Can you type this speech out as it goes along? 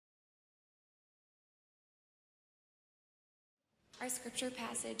Our scripture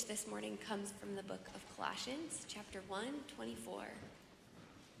passage this morning comes from the book of Colossians, chapter 1, 24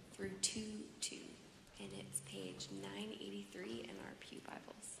 through 2:2, and it's page 983 in our Pew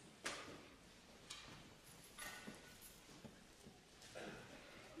Bibles.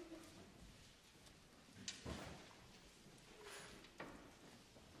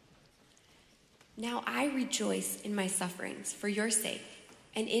 Now I rejoice in my sufferings for your sake,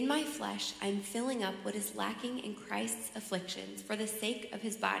 and in my flesh I am filling up what is lacking in Christ's afflictions for the sake of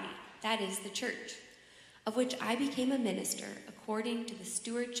his body, that is the church, of which I became a minister according to the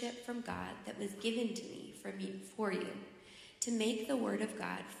stewardship from God that was given to me for you, to make the word of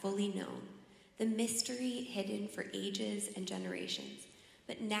God fully known, the mystery hidden for ages and generations,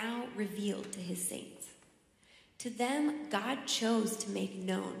 but now revealed to his saints. To them God chose to make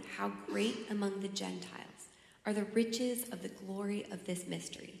known how great among the Gentiles are the riches of the glory of this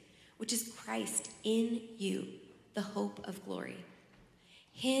mystery, which is Christ in you, the hope of glory.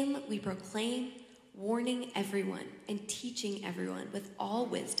 Him we proclaim, warning everyone and teaching everyone with all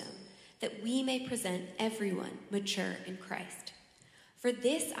wisdom, that we may present everyone mature in Christ. For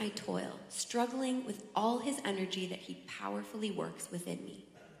this I toil, struggling with all his energy that he powerfully works within me.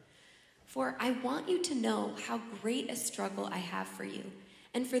 For I want you to know how great a struggle I have for you,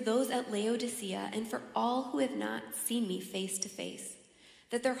 and for those at Laodicea, and for all who have not seen me face to face,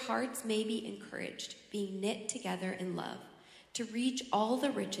 that their hearts may be encouraged, being knit together in love, to reach all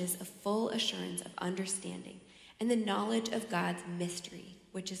the riches of full assurance of understanding, and the knowledge of God's mystery,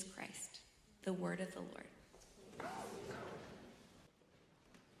 which is Christ, the word of the Lord. Thanks,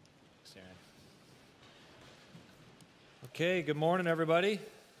 Aaron. Okay, good morning, everybody.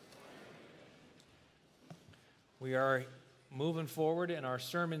 We are moving forward in our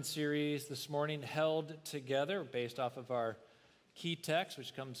sermon series this morning, Held Together, based off of our key text,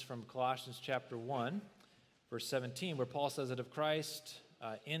 which comes from Colossians chapter 1, verse 17, where Paul says that of Christ,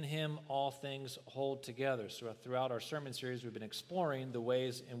 in him all things hold together. So throughout our sermon series, we've been exploring the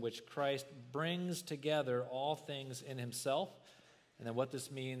ways in which Christ brings together all things in himself, and then what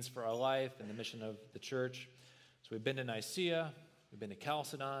this means for our life and the mission of the church. So we've been to Nicaea, we've been to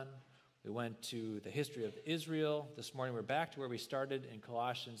Chalcedon, we went to the history of Israel. This morning we're back to where we started in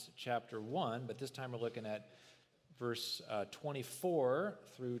Colossians chapter 1, but this time we're looking at verse 24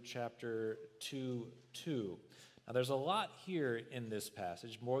 through chapter 2:2. Now there's a lot here in this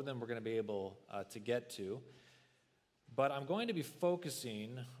passage, more than we're going to be able to get to, but I'm going to be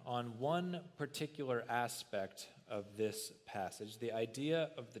focusing on one particular aspect of this passage, the idea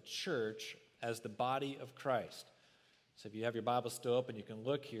of the church as the body of Christ. So if you have your Bible still open, you can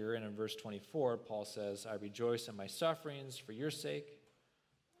look here, and in verse 24, Paul says, I rejoice in my sufferings for your sake,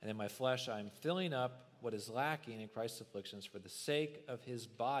 and in my flesh I am filling up what is lacking in Christ's afflictions for the sake of his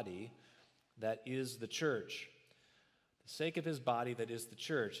body, that is the church. The sake of his body, that is the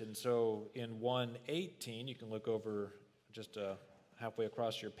church. And so in 1:18, you can look over just halfway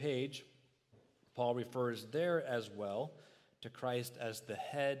across your page, Paul refers there as well to Christ as the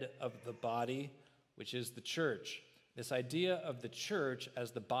head of the body, which is the church. This idea of the church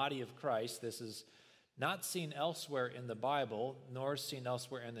as the body of Christ, this is not seen elsewhere in the Bible, nor seen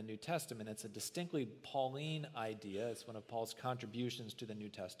elsewhere in the New Testament. It's a distinctly Pauline idea. It's one of Paul's contributions to the New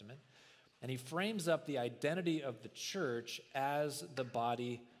Testament. And he frames up the identity of the church as the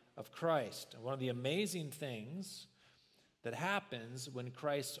body of Christ. And one of the amazing things that happens when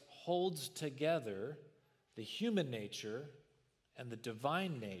Christ holds together the human nature and the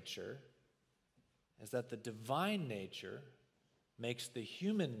divine nature is that the divine nature makes the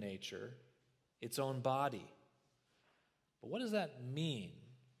human nature its own body. But what does that mean,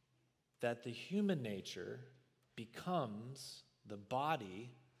 that the human nature becomes the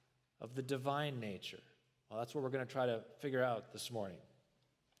body of the divine nature? Well, that's what we're going to try to figure out this morning.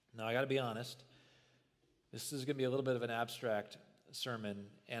 Now, I got to be honest, this is going to be a little bit of an abstract sermon,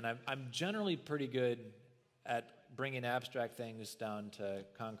 and I'm generally pretty good at bringing abstract things down to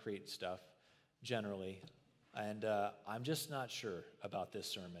concrete stuff. Generally, and I'm just not sure about this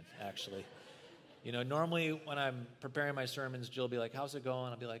sermon, actually. You know, normally when I'm preparing my sermons, Jill will be like, how's it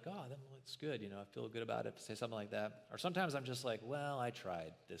going? I'll be like, oh, that looks good, you know, I feel good about it, say something like that. Or sometimes I'm just like, well, I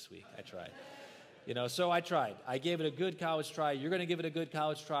tried this week, I tried. You know, so I tried. I gave it a good college try. You're going to give it a good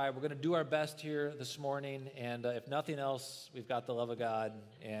college try. We're going to do our best here this morning, and if nothing else, we've got the love of God,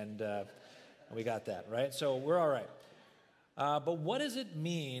 and we got that, right? So we're all right. But what does it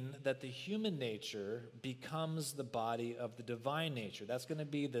mean that the human nature becomes the body of the divine nature? That's going to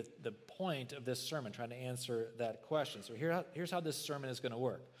be the point of this sermon, trying to answer that question. So here's how this sermon is going to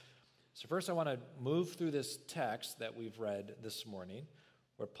work. So first I want to move through this text that we've read this morning,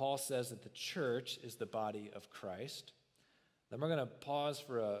 where Paul says that the church is the body of Christ. Then we're going to pause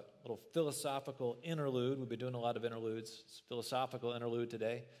for a little philosophical interlude. We've been doing a lot of interludes. It's a philosophical interlude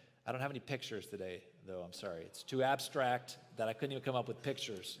today. I don't have any pictures today, though. I'm sorry. It's too abstract that I couldn't even come up with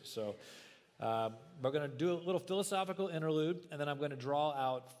pictures. So we're going to do a little philosophical interlude, and then I'm going to draw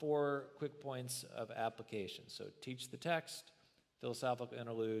out 4 quick points of application. So teach the text, philosophical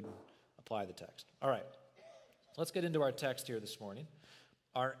interlude, apply the text. All right. Let's get into our text here this morning.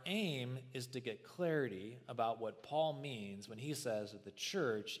 Our aim is to get clarity about what Paul means when he says that the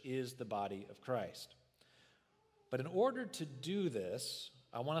church is the body of Christ. But in order to do this,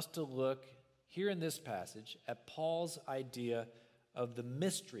 I want us to look here in this passage at Paul's idea of the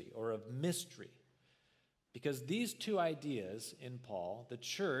mystery or of mystery. Because these 2 ideas in Paul, the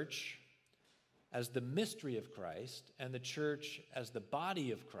church as the mystery of Christ and the church as the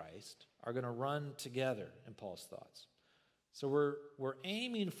body of Christ, are going to run together in Paul's thoughts. So we're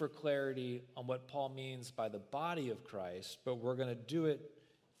aiming for clarity on what Paul means by the body of Christ, but we're going to do it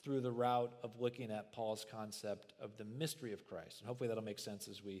through the route of looking at Paul's concept of the mystery of Christ. And hopefully that'll make sense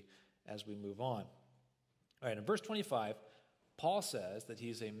as we move on. All right, in verse 25, Paul says that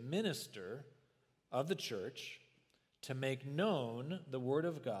he's a minister of the church to make known the Word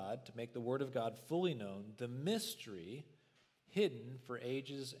of God, to make the Word of God fully known, the mystery hidden for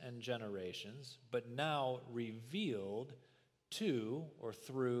ages and generations, but now revealed to, or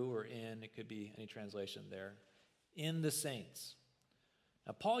through, or in, it could be any translation there, in the saints.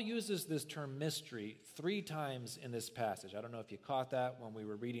 Now, Paul uses this term mystery 3 times in this passage. I don't know if you caught that when we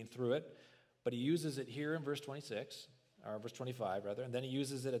were reading through it, but he uses it here in verse 26, or verse 25, rather, and then he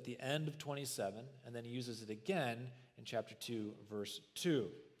uses it at the end of 27, and then he uses it again in chapter 2, verse 2.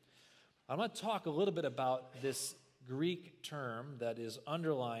 I'm going to talk a little bit about this Greek term that is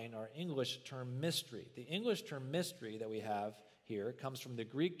underlying our English term mystery. The English term mystery that we have here comes from the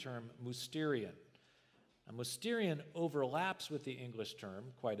Greek term mysterion. Now, mysterion overlaps with the English term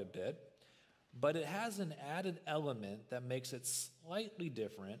quite a bit, but it has an added element that makes it slightly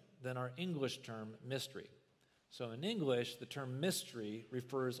different than our English term mystery. So in English, the term mystery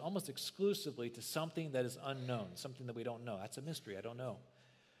refers almost exclusively to something that is unknown, something that we don't know. That's a mystery, I don't know.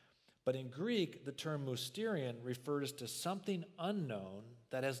 But in Greek, the term mysterion refers to something unknown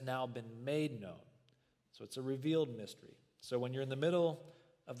that has now been made known. So it's a revealed mystery. So when you're in the middle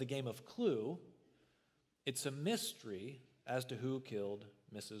of the game of Clue, it's a mystery as to who killed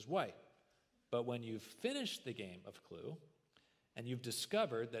Mrs. White. But when you've finished the game of Clue and you've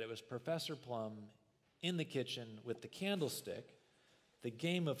discovered that it was Professor Plum in the kitchen with the candlestick, the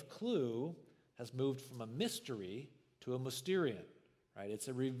game of Clue has moved from a mystery to a mysterion. Right? It's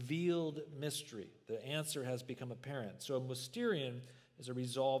a revealed mystery. The answer has become apparent. So a mysterion is a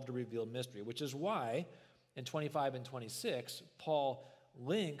resolved or revealed mystery, which is why in 25 and 26, Paul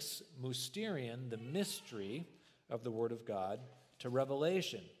links mysterion, the mystery of the Word of God, to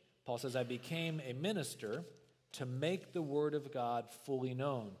revelation. Paul says, I became a minister to make the Word of God fully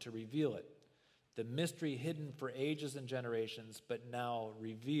known, to reveal it. The mystery hidden for ages and generations, but now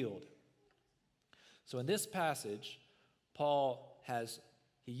revealed. So in this passage, Paul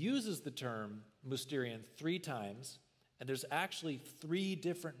he uses the term mysterion 3 times, and there's actually 3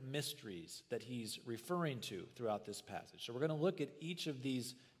 different mysteries that he's referring to throughout this passage. So we're going to look at each of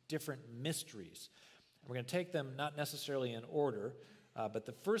these different mysteries. We're going to take them not necessarily in order, but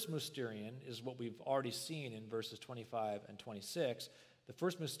the first mysterion is what we've already seen in verses 25 and 26. The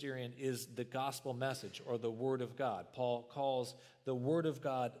first mysterion is the gospel message, or the Word of God. Paul calls the Word of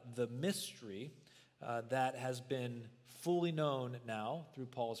God the mystery that has been fully known now through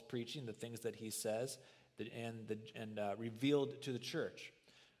Paul's preaching, the things that he says, and revealed to the church.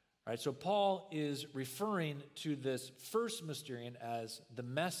 All right, so Paul is referring to this first mysterion as the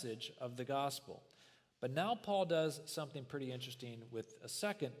message of the gospel. But now Paul does something pretty interesting with a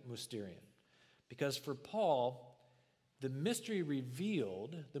second mysterion. Because for Paul, the mystery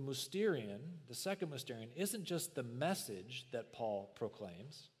revealed, the mysterion, the second mysterion, isn't just the message that Paul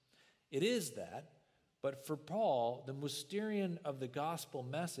proclaims. It is that. But for Paul, the mysterion of the gospel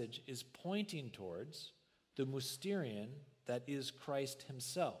message is pointing towards the mysterion that is Christ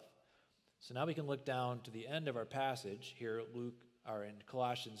himself. So now we can look down to the end of our passage here, in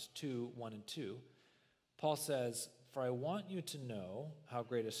Colossians 2, 1 and 2. Paul says, For I want you to know how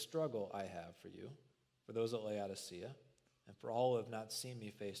great a struggle I have for you, for those at Laodicea, and for all who have not seen me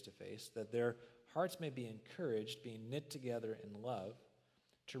face to face, that their hearts may be encouraged, being knit together in love,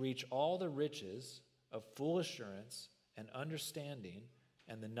 to reach all the riches of full assurance and understanding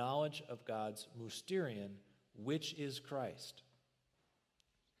and the knowledge of God's mysterion, which is Christ.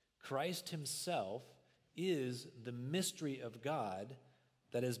 Christ himself is the mystery of God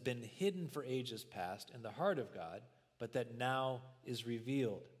that has been hidden for ages past in the heart of God, but that now is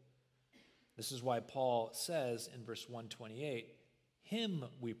revealed. This is why Paul says in verse 128, him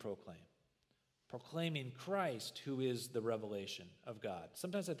we proclaim, proclaiming Christ, who is the revelation of God.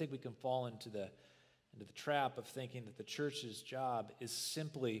 Sometimes I think we can fall into the trap of thinking that the church's job is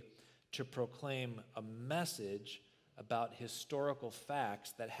simply to proclaim a message about historical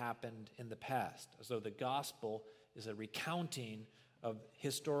facts that happened in the past, as though the gospel is a recounting of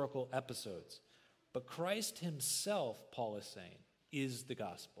historical episodes. But Christ himself, Paul is saying, is the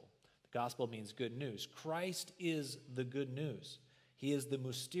gospel. The gospel means good news. Christ is the good news. He is the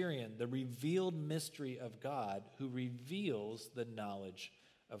mysterion, the revealed mystery of God, who reveals the knowledge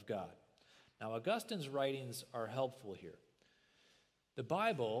of God. Now, Augustine's writings are helpful here. The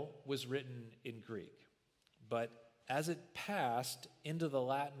Bible was written in Greek, but as it passed into the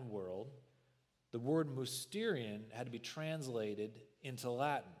Latin world, the word mysterion had to be translated into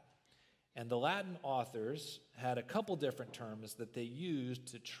Latin. And the Latin authors had a couple different terms that they used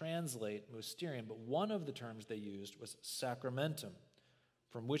to translate mysterion, but one of the terms they used was sacramentum,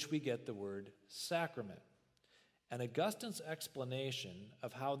 from which we get the word sacrament. And Augustine's explanation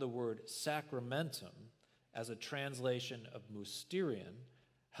of how the word sacramentum, as a translation of mysterion,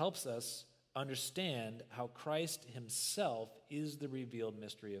 helps us understand how Christ himself is the revealed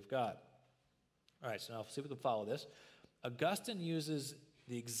mystery of God. All right, so now see if we can follow this. Augustine uses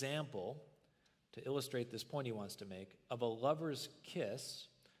the example to illustrate this point he wants to make of a lover's kiss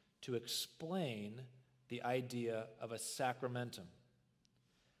to explain the idea of a sacramentum.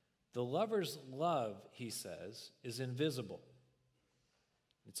 The lover's love, he says, is invisible.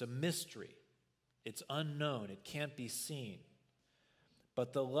 It's a mystery. It's unknown. It can't be seen.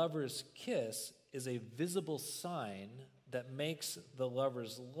 But the lover's kiss is a visible sign that makes the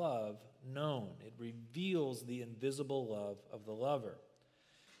lover's love known. It reveals the invisible love of the lover.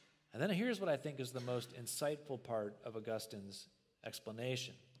 And then here's what I think is the most insightful part of Augustine's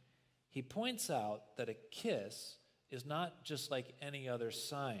explanation. He points out that a kiss is not just like any other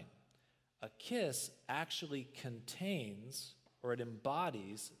sign. A kiss actually contains, or it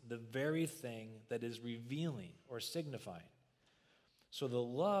embodies, the very thing that is revealing or signifying. So the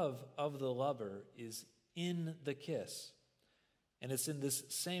love of the lover is in the kiss. And it's in this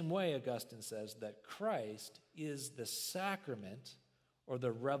same way, Augustine says, that Christ is the sacrament or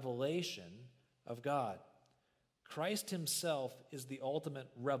the revelation of God. Christ himself is the ultimate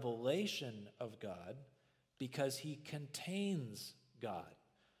revelation of God because he contains God.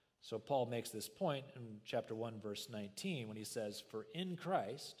 So Paul makes this point in chapter 1, verse 19, when he says, "For in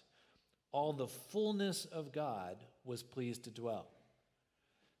Christ all the fullness of God was pleased to dwell."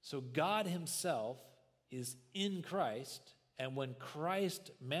 So God himself is in Christ, and when Christ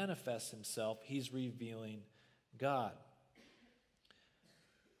manifests himself, he's revealing God.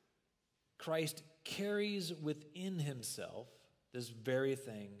 Christ carries within himself this very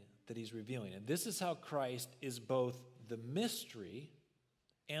thing that he's revealing. And this is how Christ is both the mystery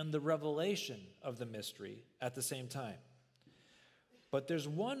and the revelation of the mystery at the same time. But there's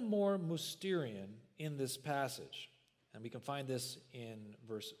one more mysterion in this passage, and we can find this in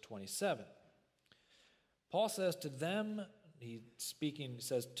verse 27. Paul says to them,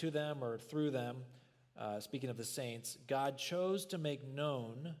 says to them or through them, speaking of the saints, God chose to make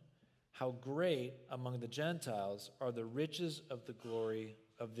known how great among the Gentiles are the riches of the glory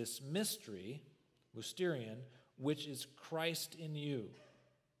of this mystery, mysterion, which is Christ in you,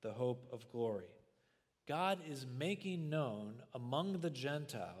 the hope of glory. God is making known among the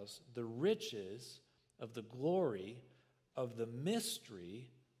Gentiles the riches of the glory of the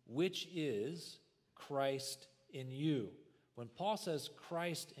mystery, which is Christ in you. When Paul says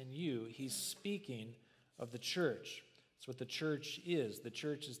Christ in you, he's speaking of the church. That's what the church is. The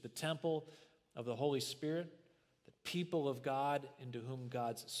church is the temple of the Holy Spirit, the people of God into whom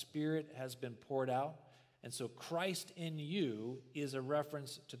God's Spirit has been poured out. And so Christ in you is a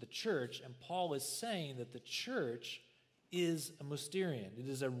reference to the church, and Paul is saying that the church is a mysterion. It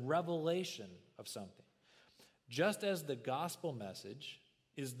is a revelation of something. Just as the gospel message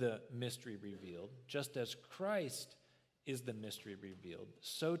is the mystery revealed, just as Christ is the mystery revealed,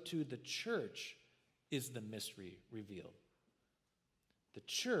 so too the church is the mystery revealed. The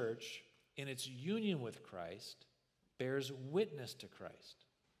church, in its union with Christ, bears witness to Christ.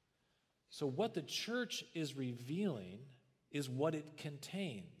 So what the church is revealing is what it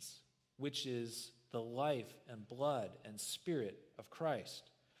contains, which is the life and blood and spirit of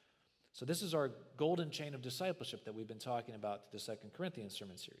Christ. So this is our golden chain of discipleship that we've been talking about through the 2 Corinthians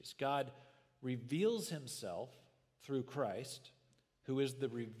sermon series. God reveals himself through Christ, who is the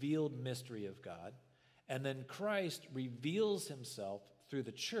revealed mystery of God, and then Christ reveals himself through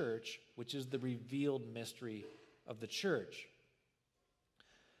the church, which is the revealed mystery of the church.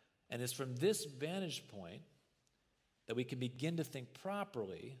 And it's from this vantage point that we can begin to think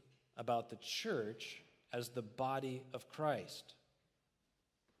properly about the church as the body of Christ.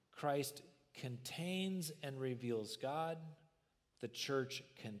 Christ contains and reveals God. The church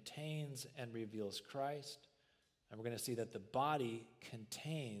contains and reveals Christ. And we're going to see that the body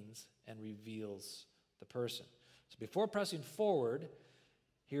contains and reveals the person. So before pressing forward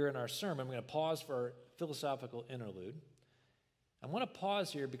here in our sermon, I'm going to pause for our philosophical interlude. I want to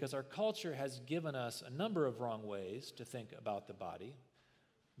pause here because our culture has given us a number of wrong ways to think about the body.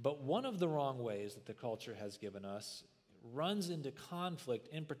 But one of the wrong ways that the culture has given us runs into conflict,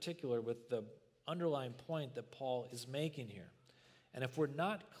 in particular with the underlying point that Paul is making here. And if we're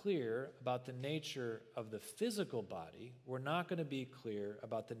not clear about the nature of the physical body, we're not going to be clear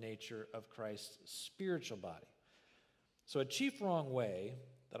about the nature of Christ's spiritual body. So a chief wrong way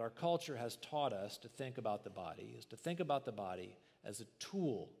that our culture has taught us to think about the body is to think about the body as a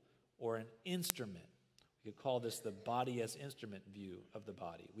tool or an instrument. We could call this the body as instrument view of the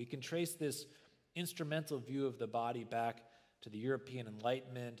body. We can trace this instrumental view of the body back to the European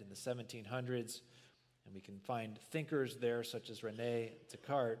Enlightenment in the 1700s, and we can find thinkers there such as Rene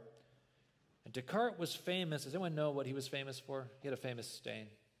Descartes. And Descartes was famous. Does anyone know what he was famous for? He had a famous saying.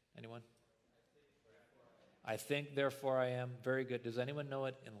 Anyone? I think, therefore I am. Very good. Does anyone know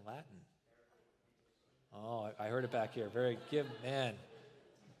it in Latin? Oh, I heard it back here. Very give, man.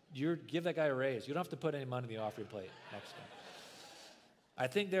 Give that guy a raise. You don't have to put any money in the offering plate next time. I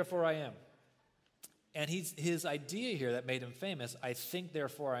think, therefore I am. And his idea here that made him famous, I think,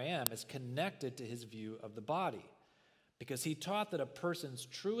 therefore I am, is connected to his view of the body. Because he taught that a person's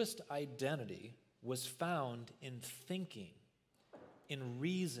truest identity was found in thinking, in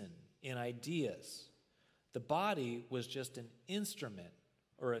reason, in ideas. The body was just an instrument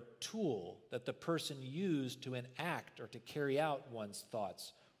or a tool that the person used to enact or to carry out one's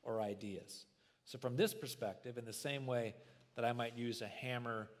thoughts or ideas. So from this perspective, in the same way that I might use a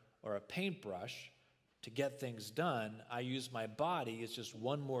hammer or a paintbrush to get things done, I use my body as just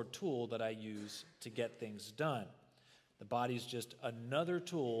one more tool that I use to get things done. The body is just another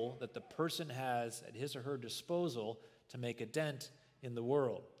tool that the person has at his or her disposal to make a dent in the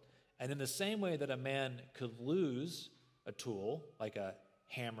world. And in the same way that a man could lose a tool, like a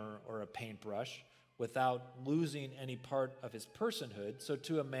hammer or a paintbrush, without losing any part of his personhood, so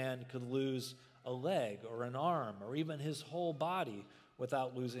too a man could lose a leg or an arm or even his whole body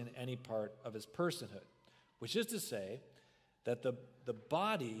without losing any part of his personhood. Which is to say that the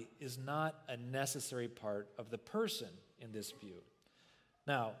body is not a necessary part of the person in this view.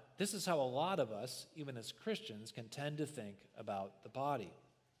 Now, this is how a lot of us, even as Christians, can tend to think about the body.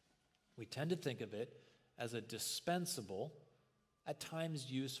 We tend to think of it as a dispensable, at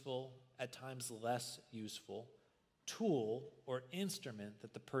times useful, at times less useful, tool or instrument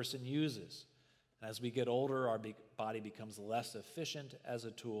that the person uses. And as we get older, our body becomes less efficient as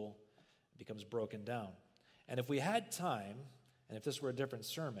a tool, it becomes broken down. And if we had time, and if this were a different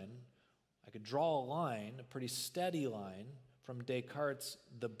sermon, I could draw a line, a pretty steady line, from Descartes'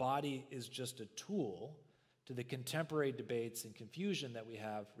 "the body is just a tool" to the contemporary debates and confusion that we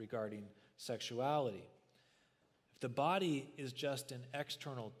have regarding sexuality. If the body is just an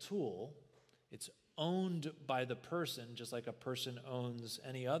external tool, it's owned by the person just like a person owns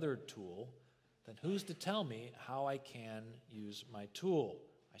any other tool, then who's to tell me how I can use my tool?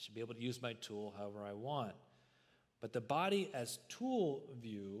 I should be able to use my tool however I want. But the body as tool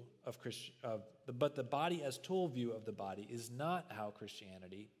view of the body as tool view of the body is not how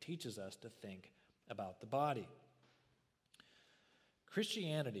Christianity teaches us to think about the body.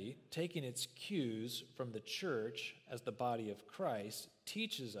 Christianity, taking its cues from the church as the body of Christ,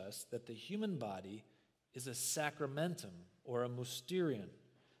 teaches us that the human body is a sacramentum or a mysterion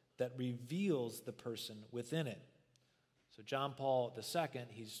that reveals the person within it. So John Paul II,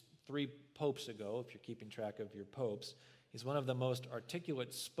 he's 3 popes ago, if you're keeping track of your popes, he's one of the most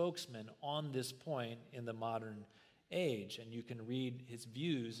articulate spokesmen on this point in the modern age, and you can read his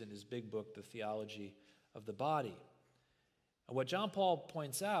views in his big book, The Theology of the Body. And what John Paul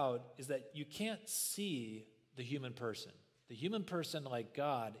points out is that you can't see the human person. The human person, like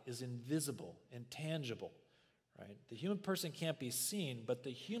God, is invisible, intangible, right? The human person can't be seen, but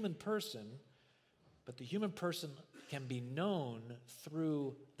the human person can be known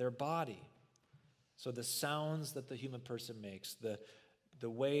through their body. So the sounds that the human person makes, the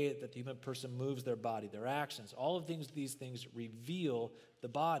way that the human person moves their body, their actions, all of these things reveal the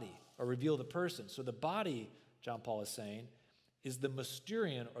body or reveal the person. So the body, John Paul is saying, is the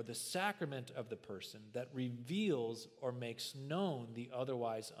mysterion or the sacrament of the person that reveals or makes known the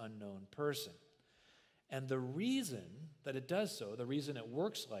otherwise unknown person. And the reason that it does so, the reason it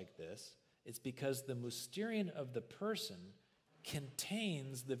works like this, is because the mysterion of the person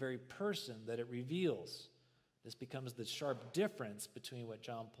contains the very person that it reveals. This becomes the sharp difference between what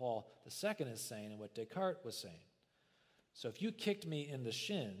John Paul II is saying and what Descartes was saying. So if you kicked me in the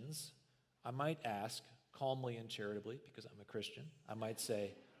shins, I might ask calmly and charitably, because I'm a Christian, I might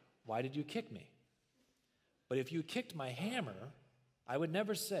say, why did you kick me? But if you kicked my hammer, I would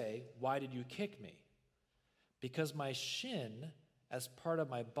never say, why did you kick me? Because my shin, as part of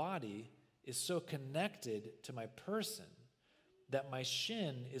my body, is so connected to my person that my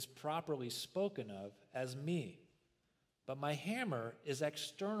shin is properly spoken of as me. But my hammer is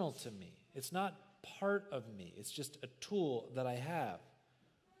external to me. It's not part of me. It's just a tool that I have.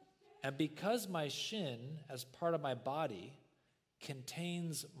 And because my shin, as part of my body,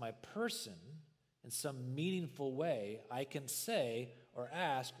 contains my person in some meaningful way, I can say or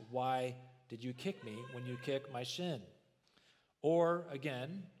ask, why did you kick me when you kick my shin? Or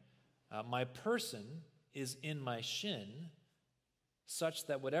again, my person is in my shin, such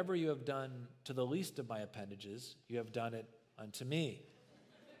that whatever you have done to the least of my appendages, you have done it unto me.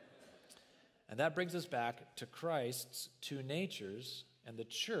 And that brings us back to Christ's two natures and the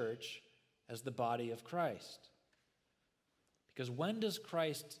church as the body of Christ. Because when does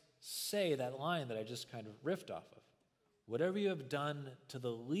Christ say that line that I just kind of riffed off of? Whatever you have done to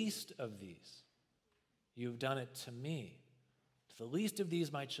the least of these, you have done it to me. To the least of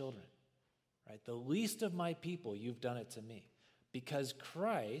these, my children, right? The least of my people, you've done it to me. Because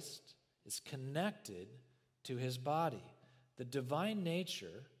Christ is connected to his body. The divine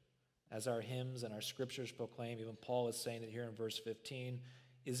nature, as our hymns and our scriptures proclaim, even Paul is saying it here in verse 15,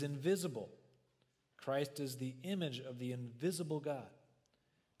 is invisible. Christ is the image of the invisible God.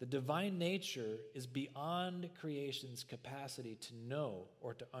 The divine nature is beyond creation's capacity to know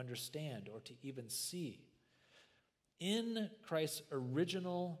or to understand or to even see. In Christ's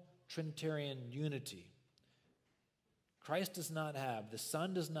original Trinitarian unity, Christ does not have, the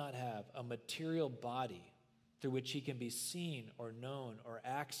Son does not have a material body through which he can be seen or known or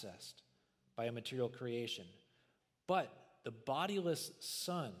accessed by a material creation. But the bodiless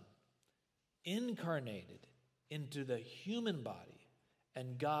Son incarnated into the human body,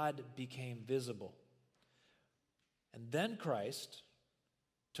 and God became visible. And then Christ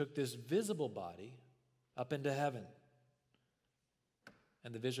took this visible body up into heaven,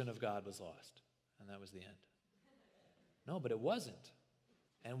 and the vision of God was lost, and that was the end. No, but it wasn't.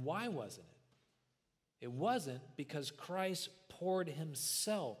 And why wasn't it? It wasn't because Christ poured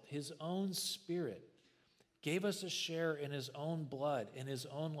himself, his own spirit, gave us a share in his own blood, in his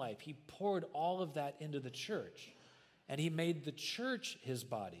own life. He poured all of that into the church, and he made the church his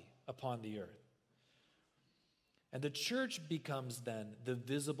body upon the earth. And the church becomes then the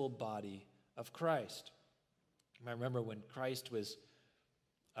visible body of Christ. I remember when Christ was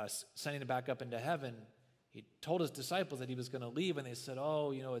sending it back up into heaven, he told his disciples that he was going to leave, and they said,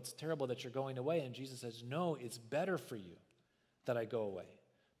 oh, it's terrible that you're going away. And Jesus says, no, it's better for you that I go away.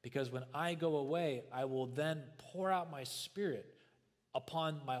 Because when I go away, I will then pour out my spirit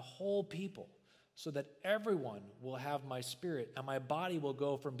upon my whole people so that everyone will have my spirit, and my body will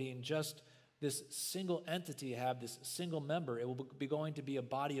go from being just this single entity, have this single member. It will be going to be a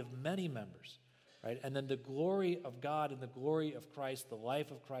body of many members. Right? And then the glory of God and the glory of Christ, the life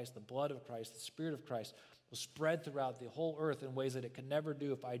of Christ, the blood of Christ, the Spirit of Christ will spread throughout the whole earth in ways that it could never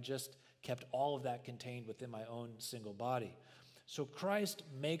do if I just kept all of that contained within my own single body. So Christ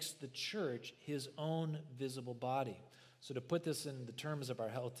makes the church his own visible body. So to put this in the terms of our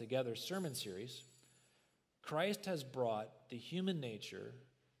Held Together sermon series, Christ has brought the human nature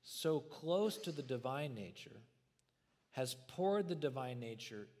so close to the divine nature, has poured the divine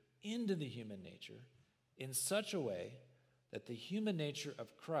nature into the human nature in such a way that the human nature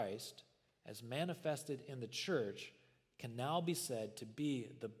of Christ, as manifested in the church, can now be said to be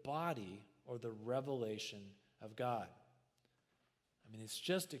the body or the revelation of God. I mean, it's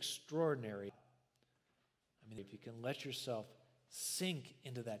just extraordinary. I mean, if you can let yourself sink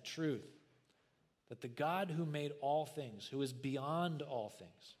into that truth, that the God who made all things, who is beyond all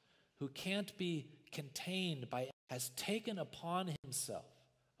things, who can't be contained by, has taken upon himself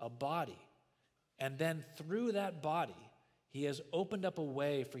a body, and then through that body, he has opened up a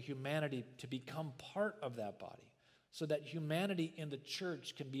way for humanity to become part of that body, so that humanity in the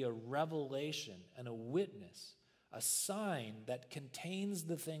church can be a revelation and a witness, a sign that contains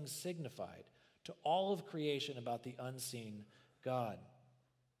the things signified to all of creation about the unseen God.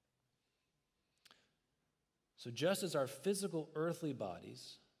 So just as our physical earthly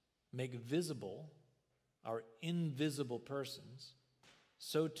bodies make visible our invisible persons,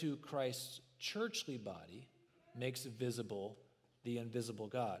 so too Christ's churchly body makes visible the invisible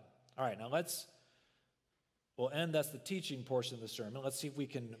God. All right, now we'll end, that's the teaching portion of the sermon. Let's see if we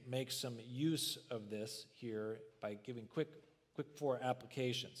can make some use of this here by giving quick 4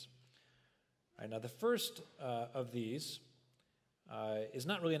 applications. All right, now the first of these is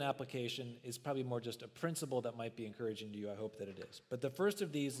not really an application, is probably more just a principle that might be encouraging to you. I hope that it is. But the first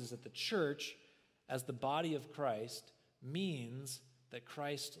of these is that the church, as the body of Christ, means that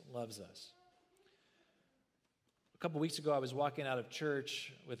Christ loves us. A couple weeks ago, I was walking out of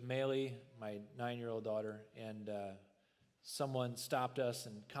church with Maylee, my 9-year-old daughter, and someone stopped us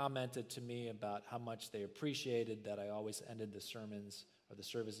and commented to me about how much they appreciated that I always ended the sermons or the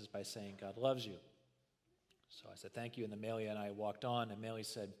services by saying, "God loves you." So I said, "Thank you," and then Maylee and I walked on, and Maylee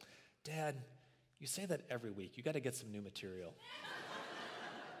said, "Dad, you say that every week. You got to get some new material."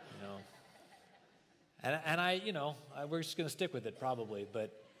 You know. And we're just going to stick with it probably,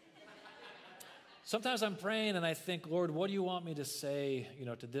 but sometimes I'm praying and I think, "Lord, what do you want me to say,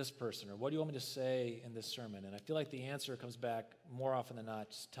 to this person? Or what do you want me to say in this sermon?" And I feel like the answer comes back more often than not,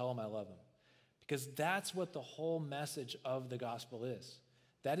 just tell them I love them. Because that's what the whole message of the gospel is.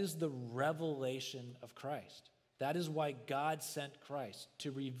 That is the revelation of Christ. That is why God sent Christ,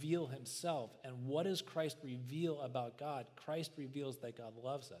 to reveal himself. And what does Christ reveal about God? Christ reveals that God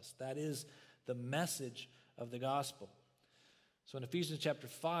loves us. That is the message of the gospel. So in Ephesians chapter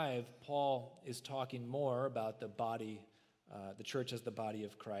 5, Paul is talking more about the body, the church as the body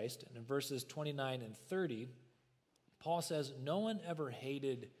of Christ. And in verses 29 and 30, Paul says, "No one ever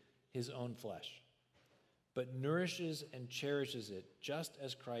hated his own flesh, but nourishes and cherishes it, just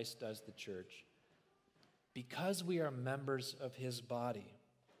as Christ does the church, because we are members of his body."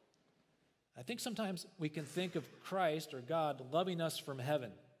 I think sometimes we can think of Christ or God loving us from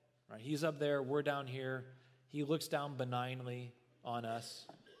heaven. Right? He's up there, we're down here. He looks down benignly on us,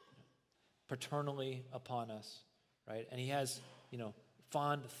 paternally upon us, right? And he has,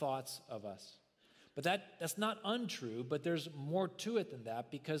 fond thoughts of us. But that's not untrue, but there's more to it than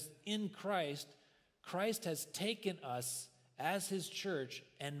that, because in Christ has taken us as his church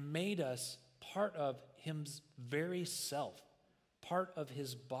and made us part of his very self, part of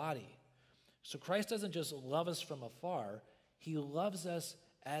his body. So Christ doesn't just love us from afar, he loves us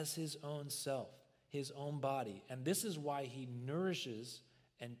as his own self, his own body. And this is why he nourishes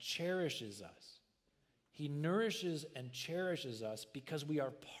and cherishes us. He nourishes and cherishes us because we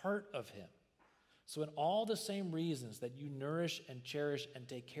are part of him. So in all the same reasons that you nourish and cherish and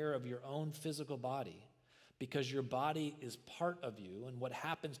take care of your own physical body, because your body is part of you and what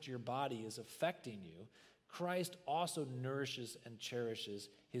happens to your body is affecting you, Christ also nourishes and cherishes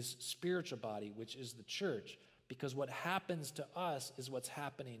his spiritual body, which is the church, because what happens to us is what's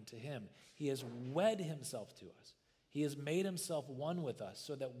happening to him. He has wed himself to us. He has made himself one with us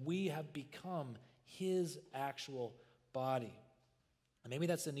so that we have become his actual body. And maybe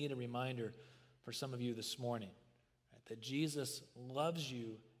that's a neat reminder for some of you this morning, right? That Jesus loves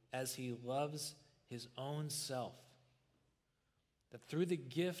you as he loves his own self. That through the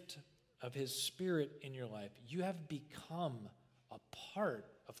gift of his Spirit in your life, you have become a part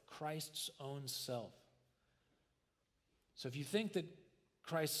of Christ's own self. So if you think that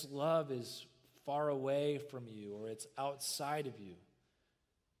Christ's love is far away from you or it's outside of you,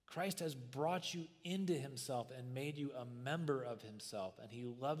 Christ has brought you into himself and made you a member of himself, and he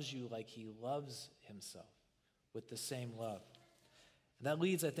loves you like he loves himself with the same love. And that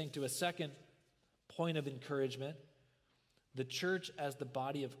leads, I think, to a second point of encouragement. The church as the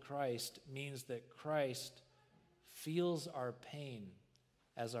body of Christ means that Christ feels our pain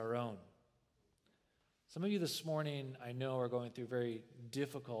as our own. Some of you this morning, I know, are going through very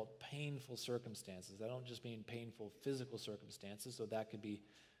difficult, painful circumstances. I don't just mean painful physical circumstances, though that could be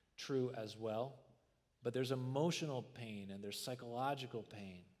true as well. But there's emotional pain and there's psychological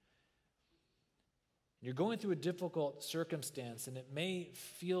pain. You're going through a difficult circumstance, and it may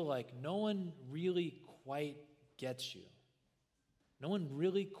feel like no one really quite gets you. No one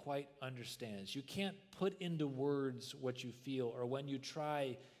really quite understands. You can't put into words what you feel, or when you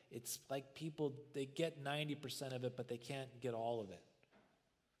try, it's like people, they get 90% of it, but they can't get all of it.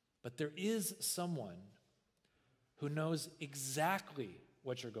 But there is someone who knows exactly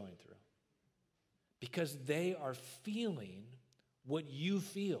what you're going through, because they are feeling what you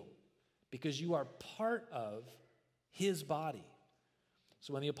feel, because you are part of his body.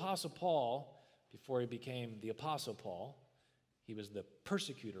 So when the Apostle Paul, before he became the Apostle Paul, he was the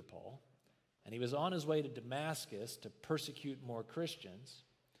persecutor Paul, and he was on his way to Damascus to persecute more Christians.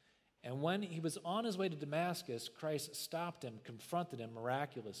 And when he was on his way to Damascus, Christ stopped him, confronted him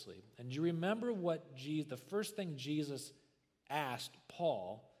miraculously. And do you remember what the first thing Jesus asked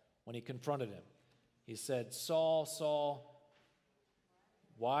Paul when he confronted him. He said, Saul, Saul,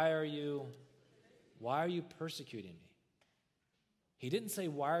 why are you persecuting me? He didn't say,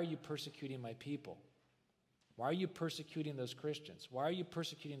 why are you persecuting my people? Why are you persecuting those Christians? Why are you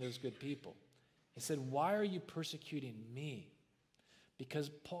persecuting those good people? He said, why are you persecuting me? Because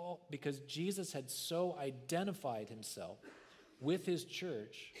Jesus had so identified himself with his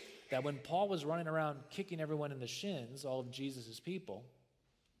church that when Paul was running around kicking everyone in the shins, all of Jesus' people,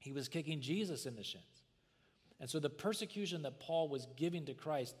 he was kicking Jesus in the shins. And so the persecution that Paul was giving to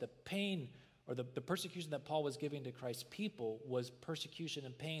Christ, the pain or the persecution that Paul was giving to Christ's people was persecution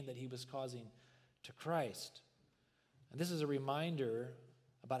and pain that he was causing to Christ. And this is a reminder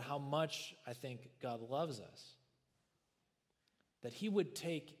about how much I think God loves us. That he would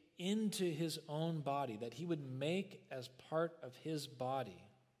take into his own body, that he would make as part of his body,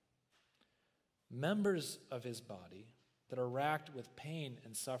 members of his body that are racked with pain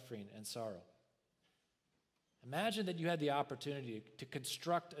and suffering and sorrow. Imagine that you had the opportunity to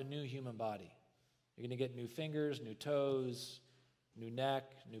construct a new human body. You're going to get new fingers, new toes, new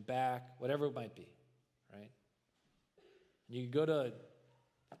neck, new back, whatever it might be, right? And you could go to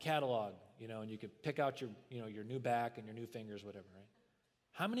a catalog, and you could pick out your new back and your new fingers, whatever, right?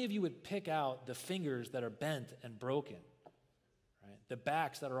 How many of you would pick out the fingers that are bent and broken, right? The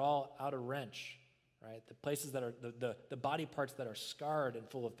backs that are all out of wrench, right? The places that are, the body parts that are scarred and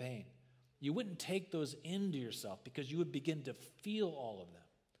full of pain. You wouldn't take those into yourself because you would begin to feel all of them.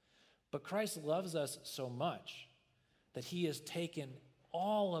 But Christ loves us so much that he has taken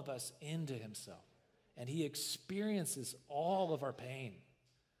all of us into himself, and he experiences all of our pain.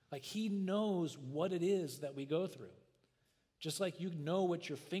 Like he knows what it is that we go through. Just like you know what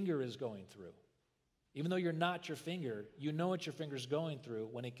your finger is going through. Even though you're not your finger, you know what your finger's going through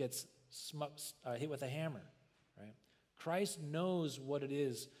when it gets hit with a hammer, right? Christ knows what it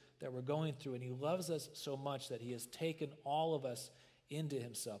is that we're going through, and he loves us so much that he has taken all of us into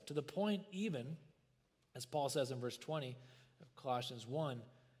himself. To the point even, as Paul says in verse 20 of Colossians 1,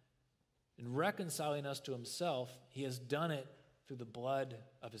 in reconciling us to himself, he has done it through the blood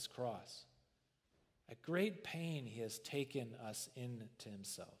of his cross. At great pain, he has taken us into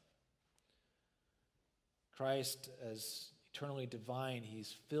himself. Christ, as eternally divine,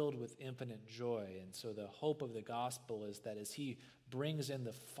 he's filled with infinite joy. And so the hope of the gospel is that as he brings in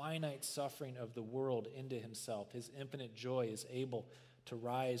the finite suffering of the world into himself, his infinite joy is able to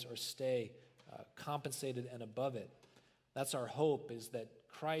rise or stay compensated and above it. That's our hope, is that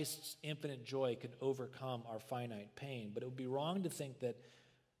Christ's infinite joy can overcome our finite pain. But it would be wrong to think that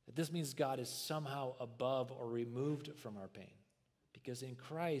this means God is somehow above or removed from our pain. Because in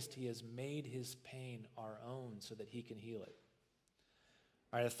Christ, he has made his pain our own so that he can heal it.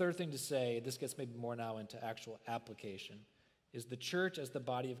 All right, a third thing to say, this gets maybe more now into actual application, is the church as the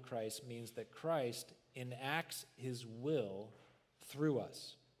body of Christ means that Christ enacts his will through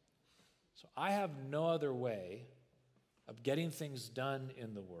us. So I have no other way of getting things done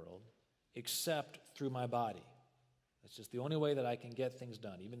in the world except through my body. That's just the only way that I can get things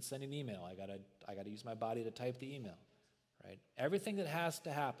done. Even sending email, I gotta use my body to type the email, right? Everything that has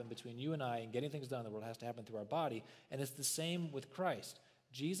to happen between you and I and getting things done in the world has to happen through our body, and it's the same with Christ.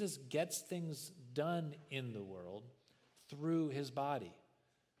 Jesus gets things done in the world through his body.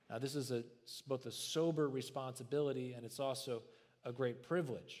 Now, this is both a sober responsibility and it's also a great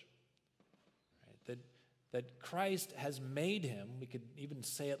privilege, right? That Christ has made him, we could even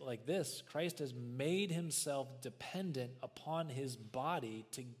say it like this, Christ has made himself dependent upon his body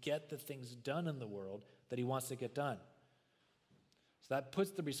to get the things done in the world that he wants to get done. So that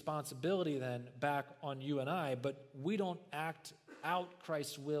puts the responsibility then back on you and I, but we don't act out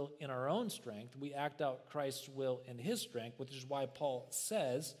Christ's will in our own strength. We act out Christ's will in his strength, which is why Paul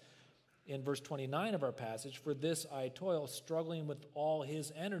says in verse 29 of our passage, "For this I toil, struggling with all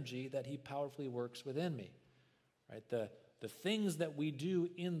his energy that he powerfully works within me." Right? The things that we do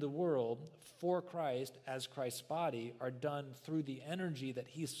in the world for Christ as Christ's body are done through the energy that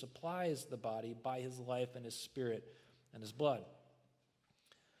he supplies the body by his life and his spirit and his blood.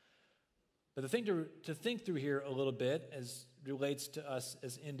 But the thing to think through here a little bit as relates to us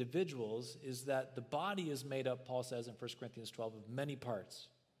as individuals is that the body is made up, Paul says in 1 Corinthians 12, of many parts,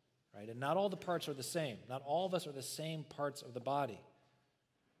 right? And not all the parts are the same. Not all of us are the same parts of the body.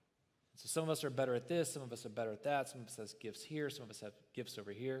 So some of us are better at this, some of us are better at that, some of us have gifts here, some of us have gifts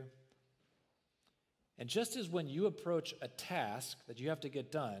over here. And just as when you approach a task that you have to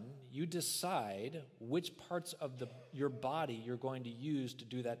get done, you decide which parts of your body you're going to use to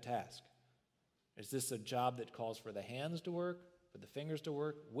do that task. Is this a job that calls for the hands to work, for the fingers to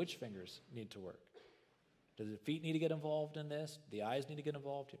work? Which fingers need to work? Do the feet need to get involved in this? The eyes need to get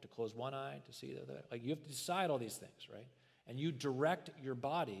involved? You have to close one eye to see the other. Like, you have to decide all these things, right? And you direct your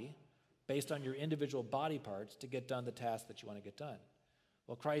body based on your individual body parts to get done the task that you want to get done.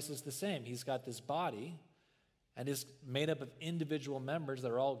 Well, Christ is the same. He's got this body, and is made up of individual members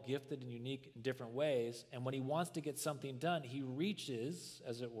that are all gifted and unique in different ways. And when he wants to get something done, he reaches,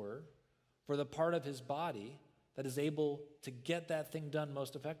 as it were, for the part of his body that is able to get that thing done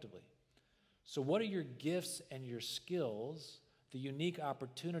most effectively. So what are your gifts and your skills, the unique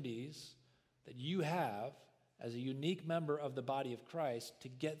opportunities that you have as a unique member of the body of Christ to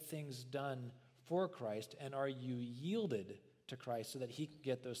get things done for Christ? And are you yielded to Christ so that he can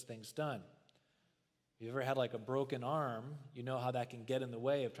get those things done? If you've ever had like a broken arm, you know how that can get in the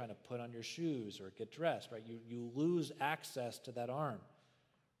way of trying to put on your shoes or get dressed, right? You lose access to that arm,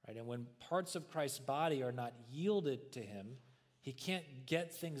 right? And when parts of Christ's body are not yielded to him, he can't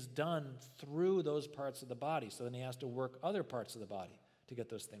get things done through those parts of the body. So then he has to work other parts of the body to get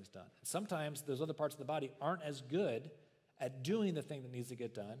those things done. And sometimes those other parts of the body aren't as good at doing the thing that needs to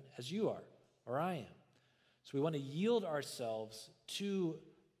get done as you are or I am. So we want to yield ourselves to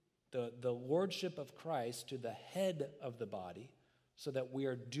the lordship of Christ, to the head of the body, so that we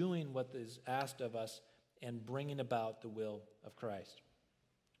are doing what is asked of us and bringing about the will of Christ.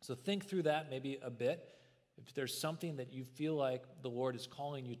 So think through that maybe a bit. If there's something that you feel like the Lord is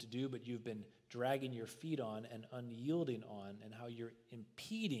calling you to do, but you've been dragging your feet on and unyielding on, and how you're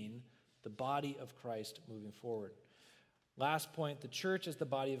impeding the body of Christ moving forward. Last point, the church as the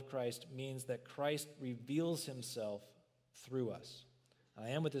body of Christ means that Christ reveals himself through us. And I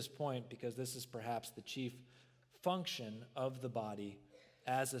am with this point because this is perhaps the chief function of the body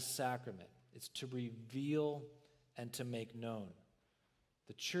as a sacrament. It's to reveal and to make known.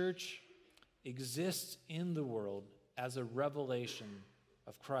 The church exists in the world as a revelation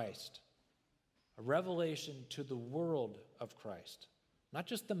of Christ, a revelation to the world of Christ, not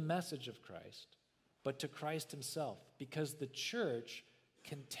just the message of Christ, but to Christ himself, because the church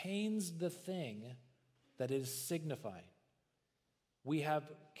contains the thing that it is signifying. We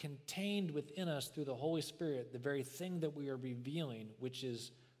have contained within us through the Holy Spirit the very thing that we are revealing, which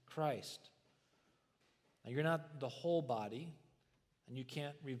is Christ. Now, you're not the whole body, and you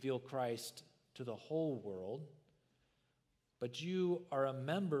can't reveal Christ to the whole world, but you are a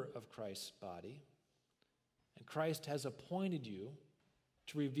member of Christ's body, and Christ has appointed you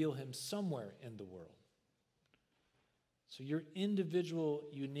to reveal him somewhere in the world. So your individual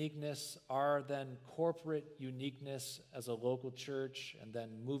uniqueness, our then corporate uniqueness as a local church, and then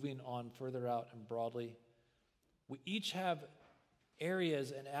moving on further out and broadly, we each have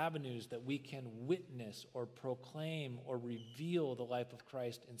areas and avenues that we can witness or proclaim or reveal the life of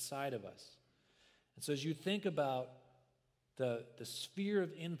Christ inside of us. And so as you think about the sphere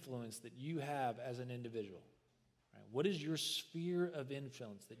of influence that you have as an individual, right? What is your sphere of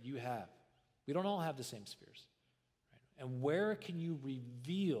influence that you have? We don't all have the same spheres. And where can you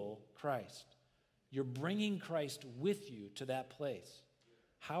reveal Christ? You're bringing Christ with you to that place.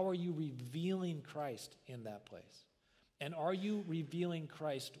 How are you revealing Christ in that place? And are you revealing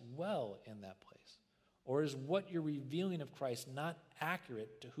Christ well in that place? Or is what you're revealing of Christ not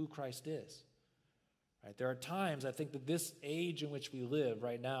accurate to who Christ is? Right? There are times, I think, that this age in which we live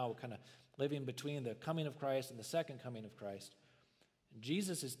right now, we're kind of living between the coming of Christ and the second coming of Christ. And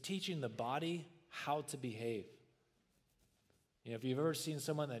Jesus is teaching the body how to behave. You know, if you've ever seen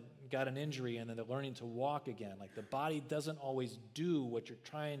someone that got an injury and then they're learning to walk again, like the body doesn't always do what you're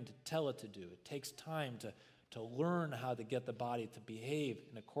trying to tell it to do. It takes time to learn how to get the body to behave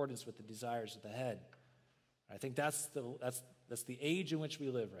in accordance with the desires of the head. I think that's the age in which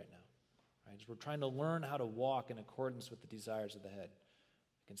we live right now. Right? We're trying to learn how to walk in accordance with the desires of the head.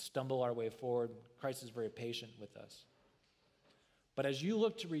 We can stumble our way forward. Christ is very patient with us. But as you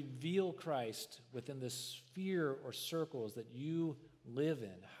look to reveal Christ within the sphere or circles that you live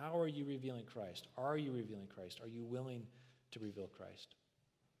in, how are you revealing Christ? Are you revealing Christ? Are you willing to reveal Christ?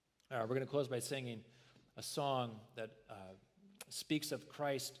 All right, we're going to close by singing a song that speaks of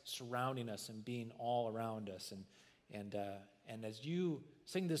Christ surrounding us and being all around us. And as you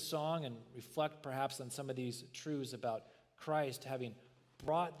sing this song and reflect perhaps on some of these truths about Christ having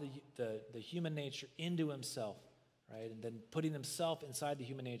brought the human nature into himself, right? And then putting himself inside the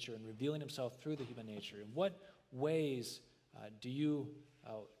human nature and revealing himself through the human nature. In what ways do you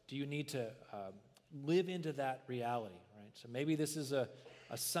need to live into that reality, right? So maybe this is a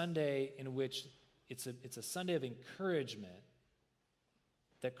Sunday in which it's a Sunday of encouragement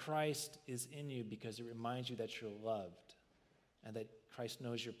that Christ is in you because it reminds you that you're loved and that Christ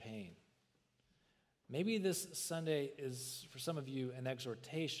knows your pain. Maybe this Sunday is, for some of you, an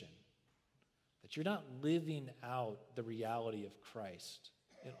exhortation that that you're not living out the reality of Christ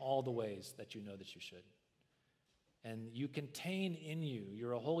in all the ways that you know that you should. And you contain in you,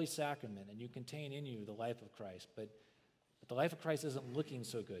 you're a holy sacrament, and you contain in you the life of Christ, but the life of Christ isn't looking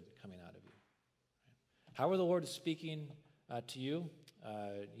so good coming out of you. However the Lord is speaking to you,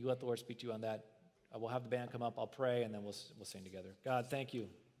 you let the Lord speak to you on that. We'll have the band come up, I'll pray, and then we'll sing together. God, thank you.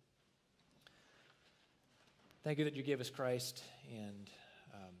 Thank you that you gave us Christ, and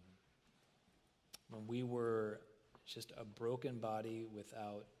when we were just a broken body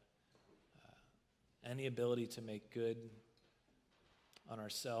without any ability to make good on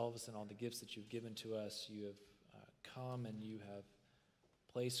ourselves and all the gifts that you've given to us, you have come and you have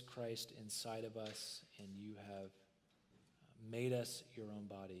placed Christ inside of us, and you have made us your own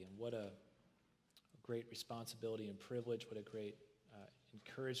body. And what a great responsibility and privilege, what a great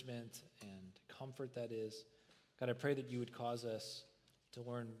encouragement and comfort that is. God, I pray that you would cause us to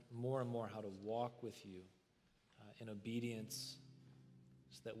learn more and more how to walk with you in obedience,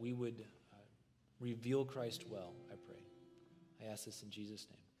 so that we would reveal Christ well, I pray. I ask this in Jesus'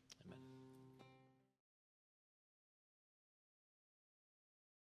 name.